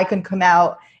so that I can come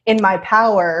out in my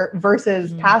power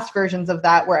versus past versions of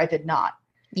that where I did not.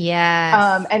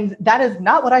 Yeah. And that is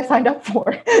not what I signed up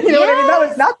for. You know what I mean? That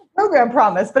was not the program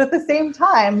promise. But at the same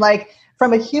time, like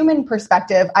from a human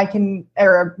perspective,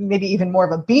 or maybe even more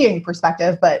of a being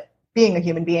perspective, but being a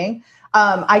human being,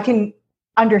 I can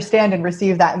understand and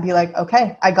receive that and be like,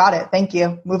 okay, I got it. Thank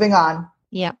you. Moving on.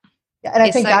 Yep. Yeah, and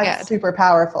I think that's super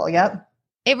powerful. Yep.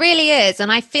 It really is.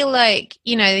 And I feel like,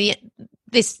 I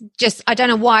don't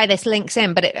know why this links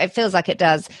in, but it feels like it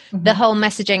does. Mm-hmm. The whole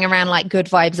messaging around like good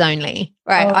vibes only,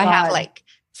 right? I have like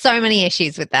so many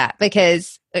issues with that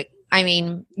because I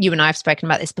mean, you and I have spoken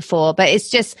about this before, but it's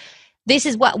just,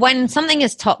 when something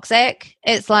is toxic,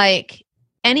 it's like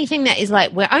anything that is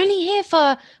like, we're only here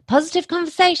for positive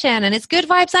conversation and it's good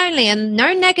vibes only and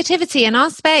no negativity in our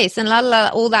space and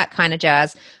all that kind of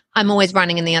jazz. I'm always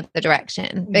running in the other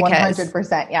direction because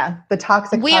 100%. Yeah. The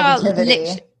toxic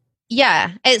positivity.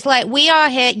 Yeah, it's like we are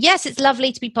here. Yes, it's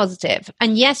lovely to be positive.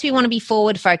 And yes, we want to be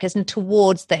forward focused and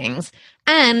towards things.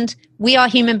 And we are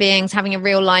human beings having a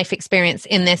real life experience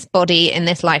in this body, in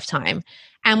this lifetime.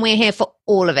 And we're here for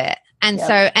all of it. And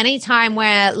so anytime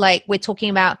where like we're talking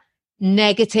about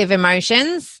negative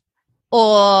emotions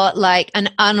or like an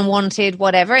unwanted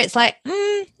whatever, it's like,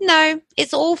 no,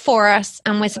 it's all for us.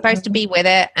 And we're supposed to be with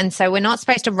it. And so we're not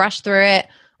supposed to rush through it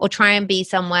or try and be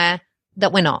somewhere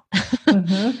that we're not.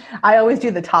 I always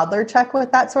do the toddler check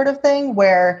with that sort of thing,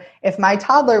 where if my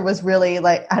toddler was really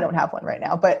like, I don't have one right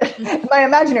now, but my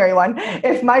imaginary one,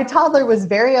 if my toddler was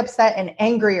very upset and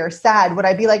angry or sad, would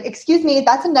I be like, excuse me,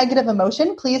 that's a negative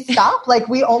emotion. Please stop. Like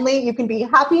you can be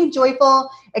happy, joyful,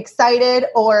 excited,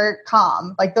 or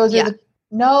calm. Like those are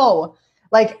no.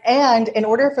 Like, and in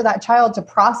order for that child to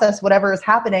process whatever is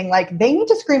happening, like they need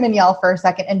to scream and yell for a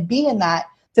second and be in that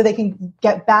so they can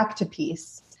get back to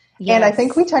peace. Yes. And I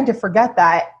think we tend to forget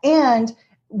that. And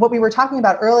what we were talking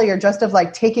about earlier, just of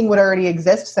like taking what already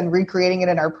exists and recreating it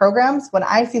in our programs. When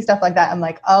I see stuff like that, I'm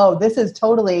like, oh, this is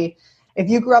totally, if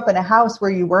you grew up in a house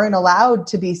where you weren't allowed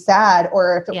to be sad,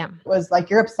 or if it was like,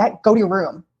 you're upset, go to your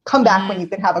room, come back when you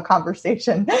can have a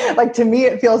conversation. Like, to me,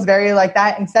 it feels very like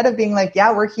that. Instead of being like,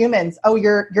 yeah, we're humans. Oh,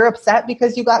 you're upset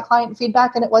because you got client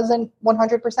feedback and it wasn't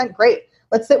 100% great.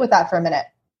 Let's sit with that for a minute.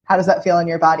 How does that feel in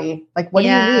your body? Like, what do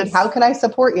you need? How can I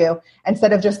support you?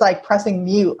 Instead of just like pressing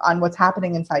mute on what's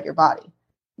happening inside your body.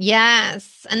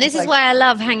 Yes. And this is why I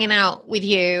love hanging out with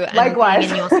you and likewise.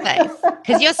 being in your space,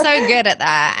 because you're so good at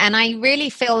that. And I really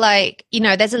feel like,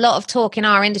 there's a lot of talk in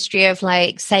our industry of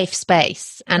like safe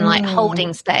space and like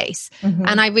holding space.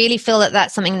 And I really feel that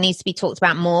that's something that needs to be talked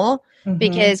about more.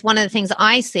 Because one of the things that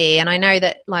I see, and I know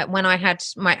that like when I had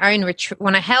my own retreat,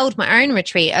 when I held my own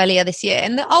retreat earlier this year,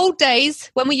 in the old days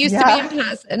when we used to be in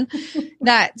person,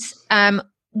 that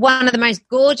one of the most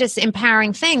gorgeous,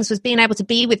 empowering things was being able to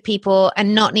be with people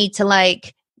and not need to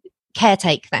like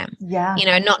caretake them. Yeah.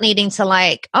 Not needing to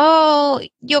like, oh,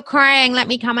 you're crying, let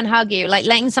me come and hug you. Like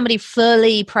letting somebody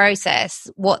fully process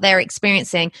what they're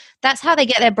experiencing. That's how they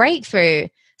get their breakthrough.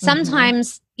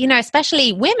 Sometimes,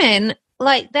 especially women,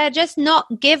 like they're just not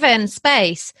given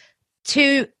space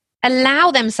to allow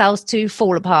themselves to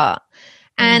fall apart.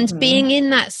 And being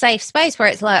in that safe space where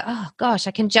it's like, oh gosh,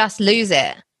 I can just lose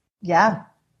it. Yeah.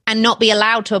 And not be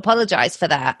allowed to apologize for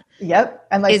that. Yep.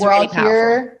 And like we're really all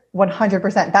here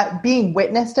 100%. That being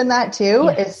witnessed in that too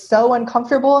is so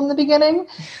uncomfortable in the beginning,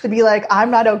 to be like,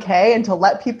 I'm not okay, and to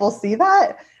let people see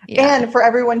that. And for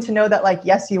everyone to know that like,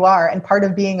 yes, you are. And part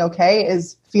of being okay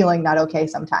is feeling not okay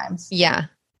sometimes. Yeah.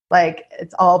 Like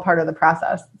it's all part of the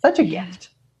process. Such a gift.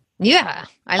 Yeah.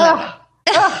 I love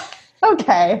it.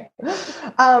 Okay.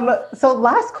 So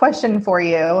last question for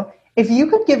you. If you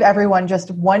could give everyone just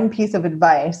one piece of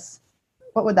advice,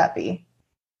 what would that be?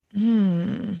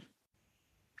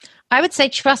 I would say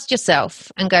trust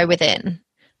yourself and go within.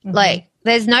 Mm-hmm. Like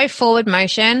there's no forward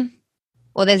motion,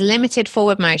 or there's limited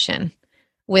forward motion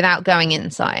without going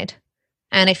inside.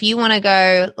 And if you want to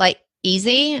go like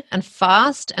easy and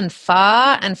fast and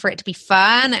far, and for it to be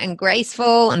fun and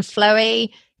graceful and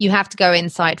flowy, you have to go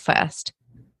inside first.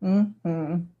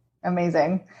 Mm-hmm.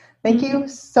 Amazing. Thank you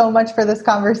so much for this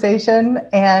conversation,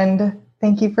 and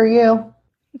thank you for you.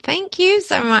 Thank you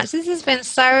so much. This has been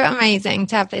so amazing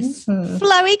to have this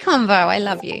flowy convo. I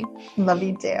love you. Love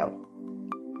you too.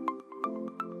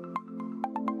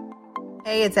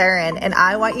 Hey, it's Erin, and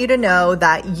I want you to know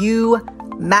that you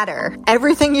matter.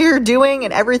 Everything you're doing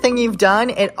and everything you've done,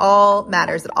 it all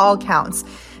matters. It all counts.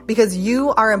 Because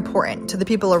you are important to the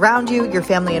people around you, your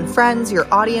family and friends,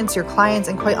 your audience, your clients,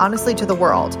 and quite honestly to the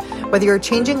world. Whether you're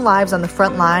changing lives on the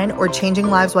front line or changing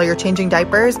lives while you're changing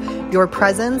diapers, your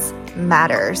presence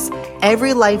matters.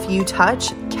 Every life you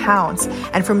touch counts.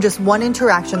 And from just one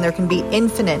interaction, there can be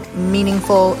infinite,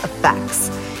 meaningful effects.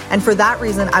 And for that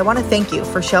reason, I want to thank you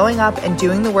for showing up and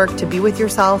doing the work to be with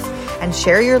yourself and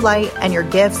share your light and your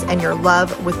gifts and your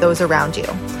love with those around you.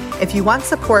 If you want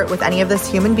support with any of this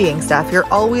human being stuff,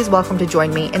 you're always welcome to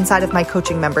join me inside of my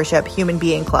coaching membership, Human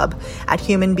Being Club, at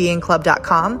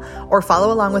humanbeingclub.com, or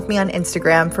follow along with me on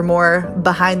Instagram for more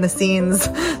behind the scenes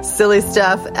silly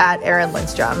stuff at Erin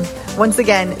Lindstrom. Once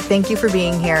again, thank you for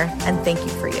being here, and thank you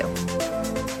for you.